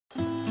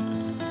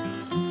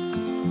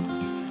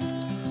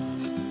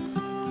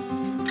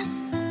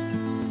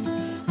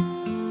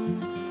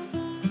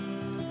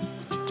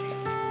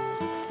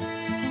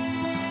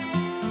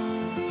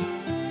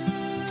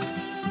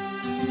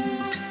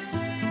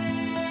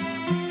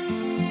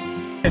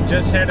I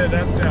just headed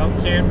up to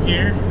elk camp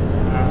here.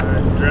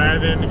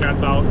 Driving, got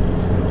about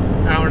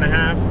an hour and a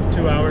half,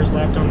 2 hours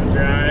left on the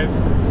drive.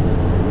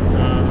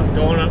 I'm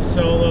going up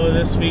solo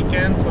this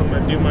weekend, so I'm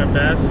going to do my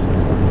best,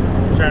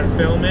 try to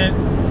film it.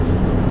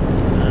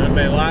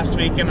 But last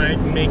weekend I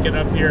didn't make it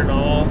up here at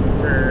all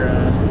for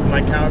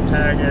my cow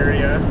tag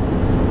area.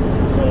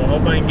 So I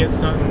hope I can get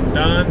something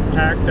done,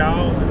 packed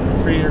out, and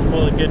a freezer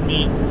full of good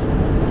meat.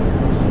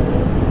 So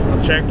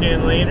I'll check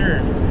in later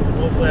and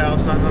hopefully I'll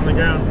have something on the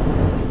ground.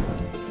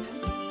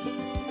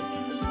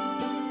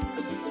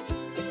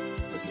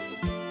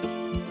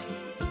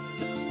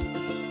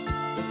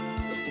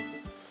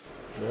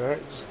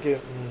 Alright, just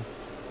getting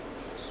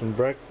some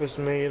breakfast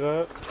made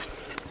up.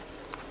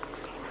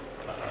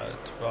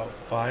 It's about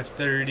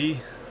 5:30.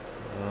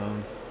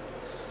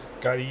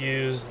 Gotta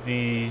use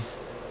the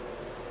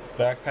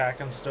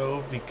backpacking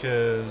stove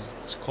because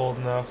it's cold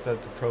enough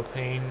that the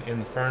propane in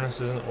the furnace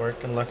isn't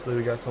working. Luckily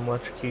we got some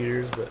electric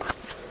heaters, but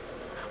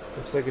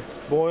looks like it's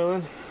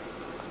boiling.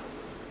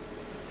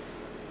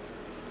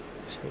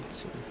 Take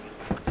some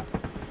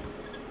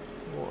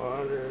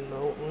water and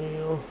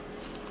oatmeal.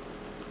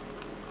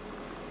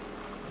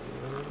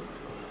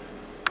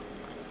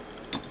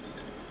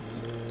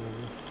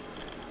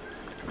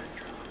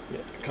 Yeah,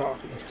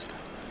 coffee.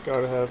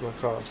 Gotta have my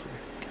coffee.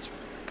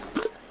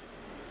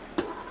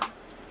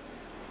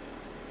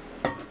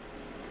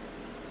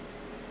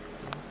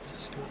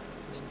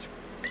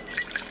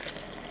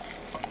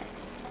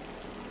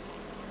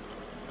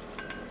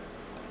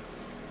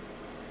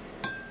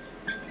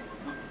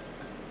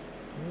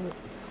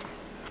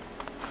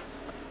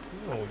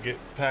 We'll get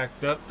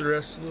packed up the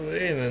rest of the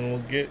way, and then we'll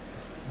get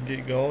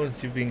going and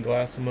see if we can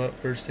glass them up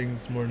first thing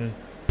this morning.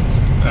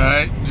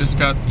 Alright, just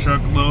got the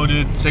truck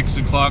loaded, 6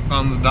 o'clock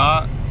on the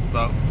dot,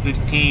 about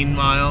 15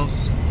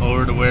 miles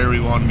over to where we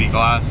want to be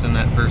glassing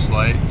at first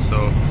light.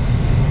 So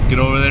get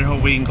over there,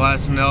 hope we can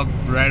glass an elk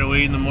right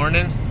away in the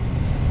morning,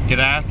 get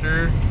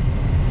after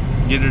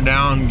her, get her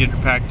down, get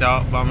her packed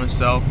out by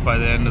myself by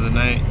the end of the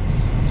night.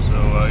 So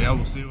yeah,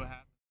 we'll see what happens.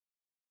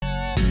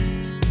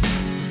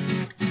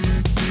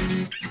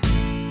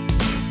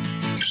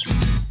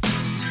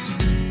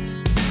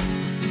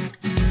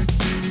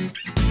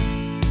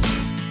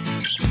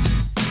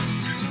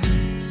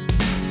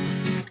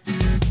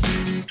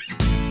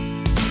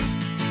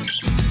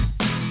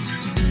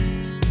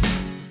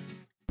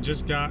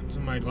 Just got to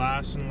my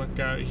glassing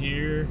lookout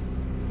here.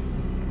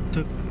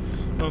 Took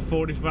about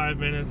 45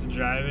 minutes of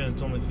driving.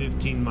 It's only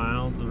 15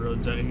 miles. The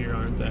roads out here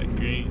aren't that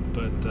great,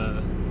 but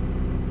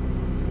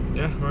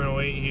yeah, we're gonna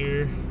wait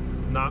here.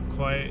 Not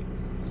quite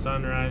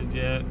sunrise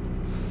yet.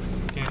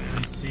 Can't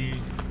really see.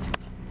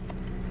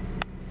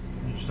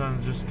 The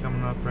sun's just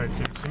coming up right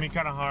there. It's gonna be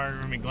kind of hard.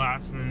 We're gonna be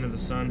glassing into the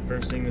sun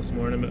first thing this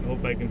morning, but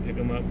hope I can pick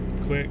them up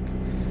quick.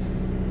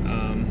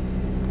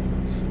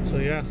 So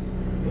yeah,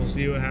 we'll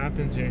see what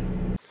happens here.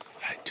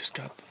 I just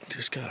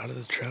got out of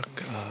the truck.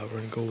 We're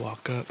gonna go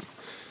walk up.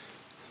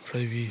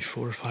 Probably be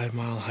 4 or 5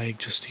 mile hike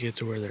just to get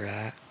to where they're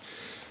at.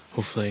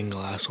 Hopefully I can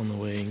glass on the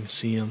way and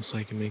see them so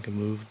I can make a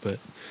move, but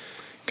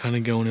kind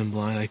of going in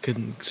blind. I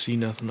couldn't see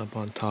nothing up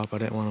on top. I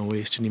didn't want to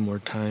waste any more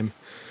time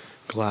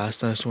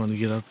glassed. I just wanted to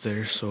get up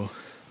there, so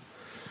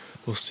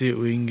we'll see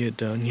what we can get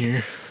done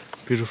here.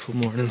 Beautiful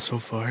morning so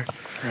far.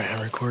 Alright,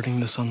 I'm recording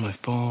this on my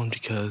phone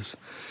because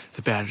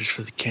the batteries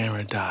for the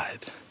camera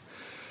died.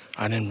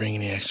 I didn't bring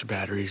any extra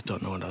batteries,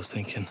 don't know what I was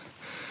thinking.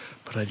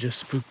 But I just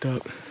spooked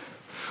up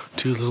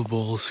 2 little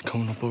bulls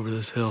coming up over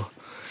this hill.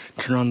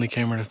 Turned on the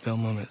camera to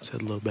film them, it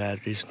said low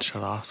batteries and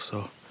shut off,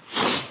 so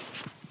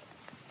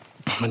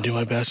I'm gonna do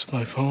my best with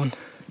my phone.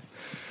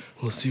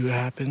 We'll see what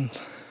happens.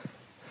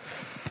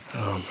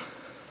 Yeah,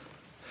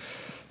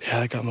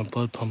 I got my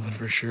blood pumping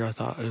for sure. I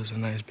thought it was a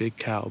nice big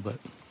cow, but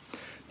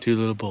 2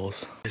 little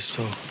bulls.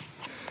 So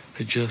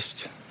I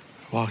just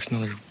walked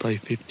another probably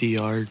 50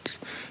 yards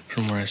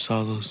from where I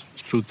saw those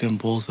spooked them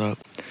bulls up,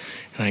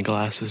 and I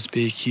glassed this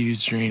big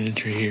huge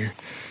drainage right here,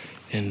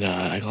 and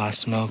I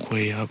glassed some elk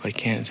way up. I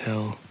can't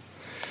tell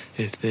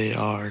if they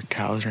are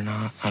cows or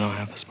not. I don't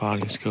have a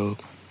spotting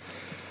scope,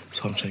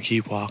 so I'm just gonna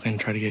keep walking,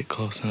 try to get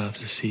close enough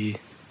to see.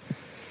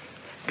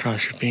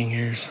 Cross your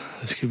fingers,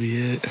 this could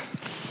be it.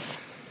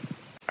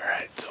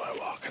 Alright, so I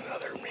walk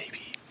another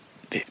maybe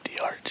 50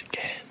 yards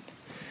again,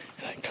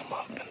 and I come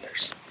up and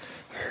there's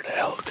a herd of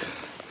elk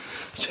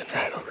sitting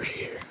right over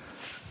here.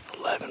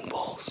 11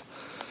 bulls,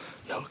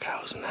 no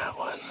cows in that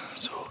one.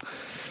 So,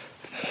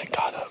 and then I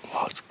got up and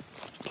walked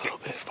a little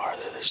bit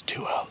farther. There's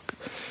 2 elk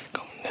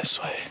coming this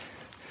way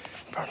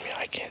in front of me.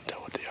 I can't tell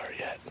what they are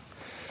yet.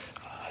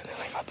 And then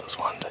I got those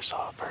ones I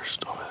saw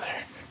first over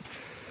there.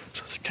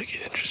 So this could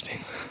get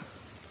interesting.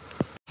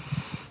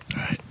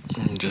 Alright,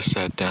 just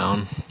sat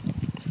down,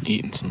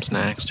 eating some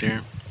snacks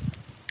here.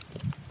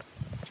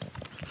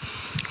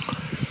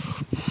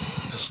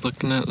 Just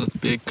looking at the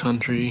big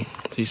country,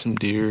 see some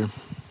deer.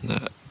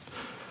 That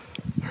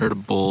herd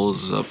of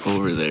bulls up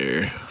over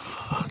there.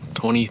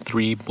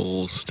 23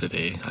 bulls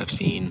today I've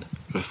seen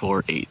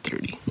before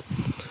 8:30.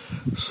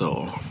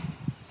 So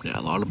yeah,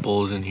 a lot of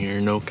bulls in here,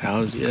 no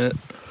cows yet.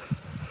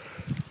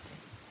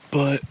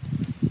 But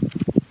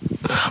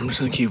I'm just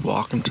gonna keep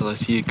walking till I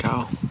see a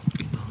cow.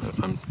 You know,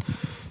 if I'm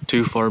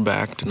too far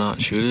back to not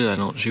shoot it, I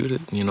don't shoot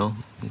it, you know.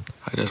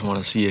 I just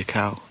want to see a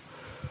cow.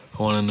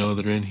 I want to know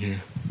they're in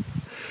here.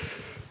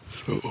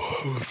 So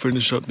I'm gonna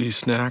finish up these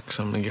snacks.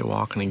 I'm gonna get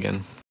walking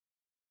again.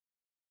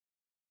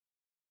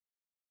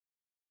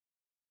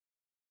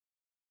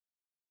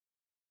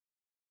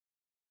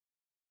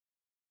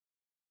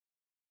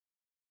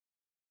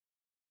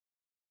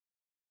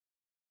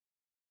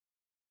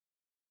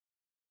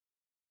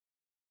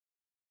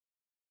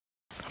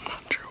 I'm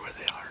not sure where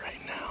they are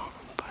right now,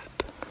 but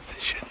they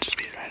should just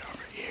be right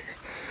over here.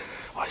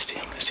 Oh, I see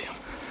them, I see them.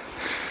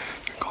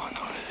 They're going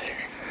over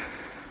there.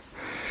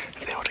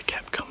 If they would have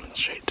kept coming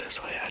straight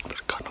this way, I would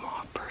have cut them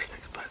off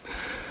perfect, but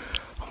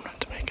I'm gonna have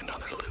to make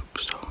another loop,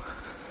 so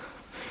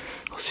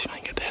we'll see if I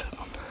can get ahead of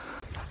them.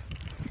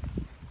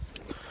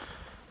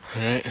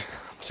 Alright, I'm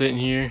sitting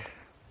here,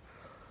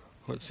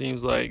 what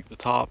seems like the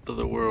top of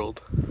the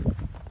world.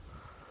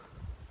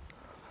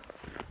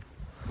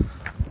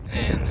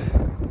 And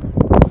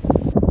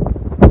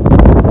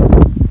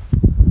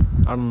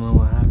I don't know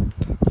what happened.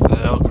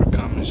 The elk were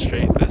coming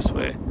straight this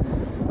way.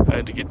 I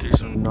had to get through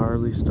some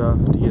gnarly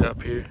stuff to get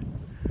up here,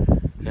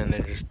 and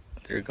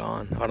they're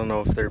gone. I don't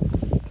know if they're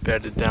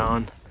bedded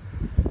down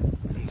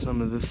in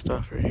some of this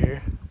stuff right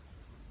here,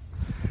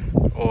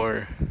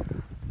 or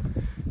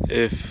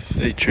if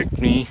they tricked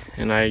me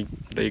and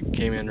they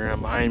came in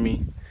around behind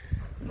me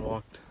and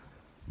walked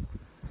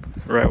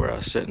right where I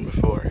was sitting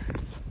before.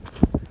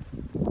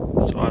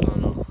 So I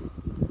don't know.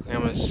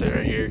 I'm gonna sit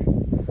right here,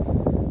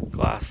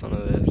 glass some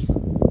of this,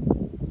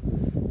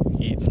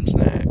 eat some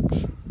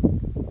snacks.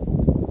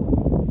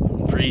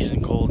 I'm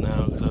freezing cold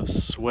now because I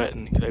was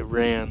sweating because I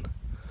ran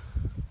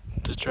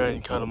to try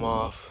and cut them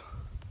off.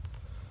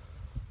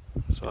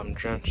 So I'm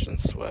drenched in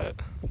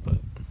sweat, but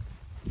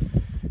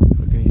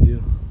what can you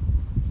do?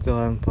 Still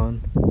having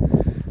fun.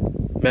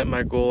 Met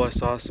my goal, I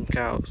saw some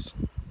cows.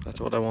 That's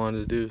what I wanted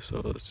to do,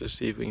 so let's just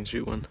see if we can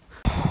shoot one.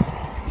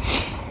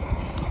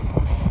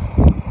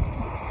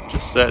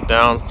 Just sat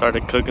down,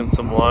 started cooking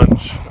some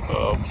lunch.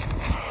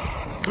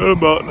 Got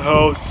about in the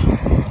house.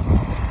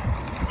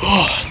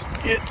 Oh,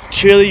 it's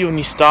chilly when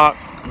you stop.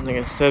 Like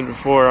I said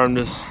before, I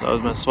was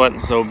been sweating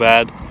so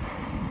bad.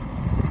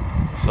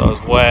 So I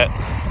was wet.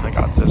 I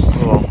got this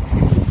little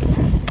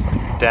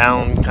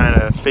down,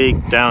 kind of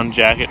fake down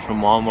jacket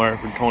from Walmart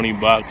for 20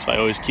 bucks. I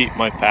always keep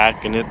my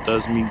pack and it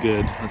does me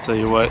good. I'll tell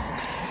you what.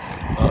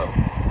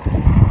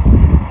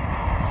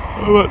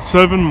 About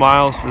 7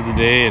 miles for the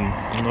day, and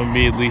I'm gonna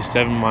be at least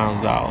 7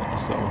 miles out,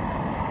 so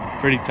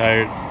pretty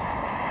tired.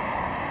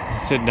 I'll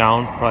sit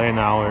down for probably an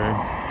hour,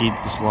 eat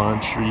this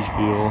lunch,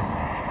 refuel.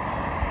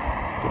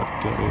 But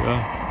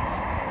yeah,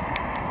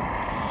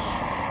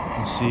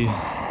 we'll see.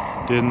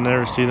 Didn't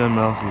ever see them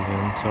elk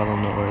again, so I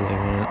don't know where they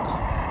went.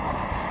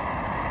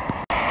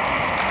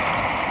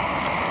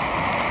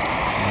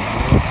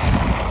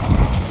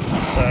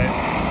 Outside,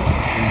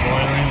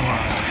 boiling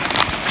water.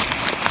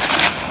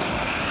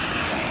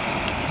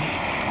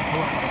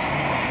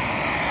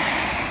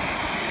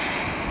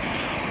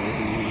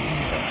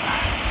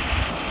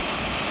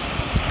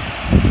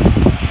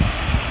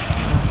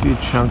 A few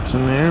chunks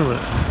in there,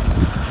 but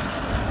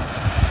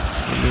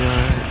it'll be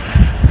alright.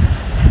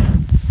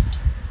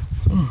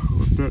 So,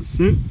 let that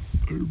sit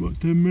for about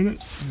 10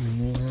 minutes and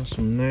we'll have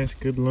some nice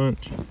good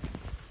lunch.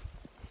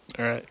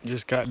 Alright,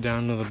 just got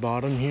down to the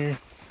bottom here.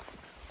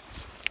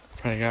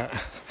 Probably got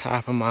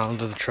half a mile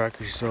to the truck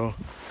or so.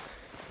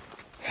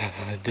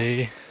 A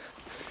day.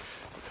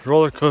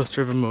 Roller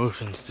coaster of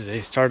emotions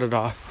today. Started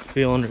off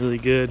feeling really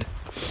good.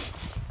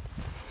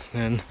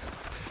 Then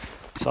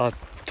saw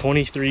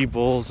 23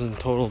 bulls in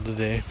total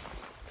today,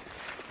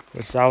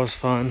 which that was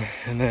fun.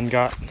 And then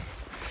got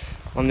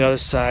on the other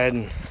side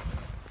and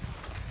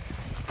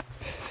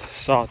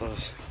saw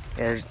those,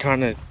 or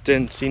kind of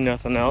didn't see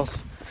nothing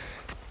else.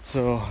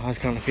 So I was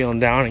kind of feeling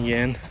down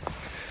again.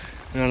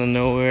 And out of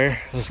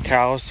nowhere, those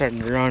cows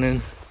started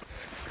running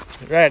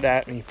right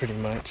at me pretty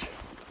much.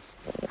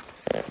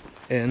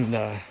 And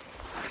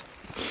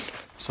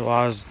so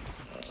I was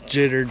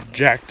jittered,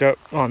 jacked up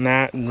on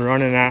that and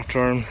running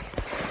after them.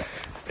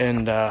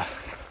 And I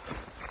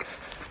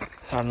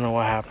don't know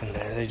what happened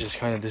there. They just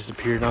kind of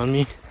disappeared on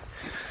me.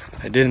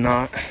 I did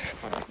not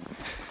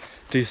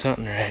do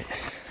something right.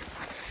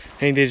 I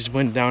think they just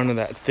went down to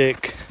that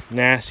thick,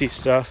 nasty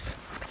stuff.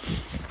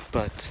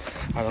 But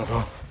I don't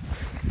know.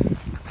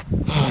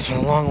 Oh, it's been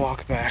a long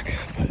walk back,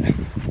 but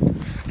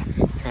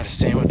got a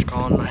sandwich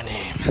calling my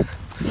name.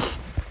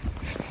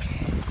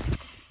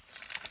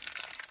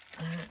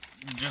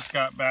 Just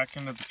got back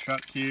into the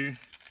truck here.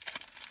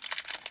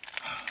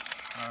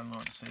 I don't know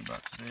what to say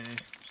about today.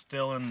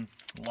 Still in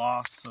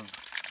loss of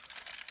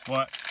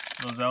what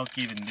those elk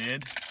even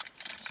did.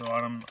 So I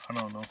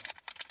don't know.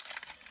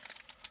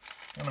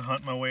 Gonna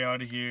hunt my way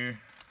out of here.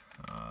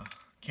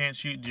 Can't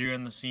shoot deer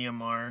in the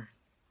CMR.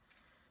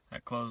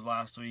 That closed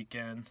last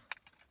weekend.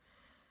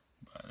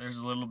 But there's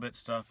a little bit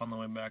stuff on the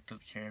way back to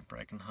the camper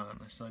I can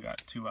hunt. I still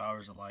got 2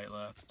 hours of light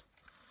left.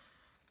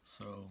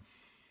 So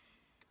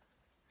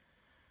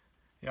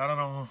Yeah, I don't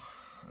know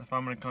if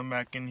I'm gonna come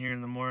back in here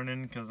in the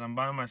morning because I'm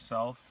by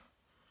myself,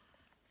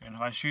 and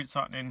if I shoot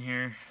something in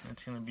here,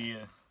 it's gonna be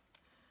a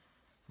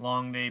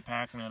long day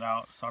packing it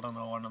out, so I don't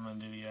know what I'm gonna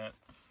do yet.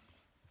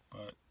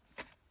 But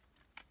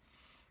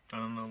I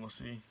don't know, we'll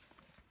see.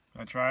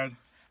 I tried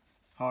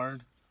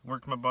hard,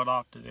 worked my butt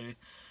off today,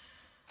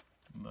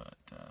 but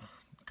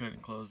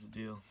couldn't close the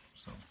deal.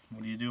 So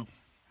what do you do?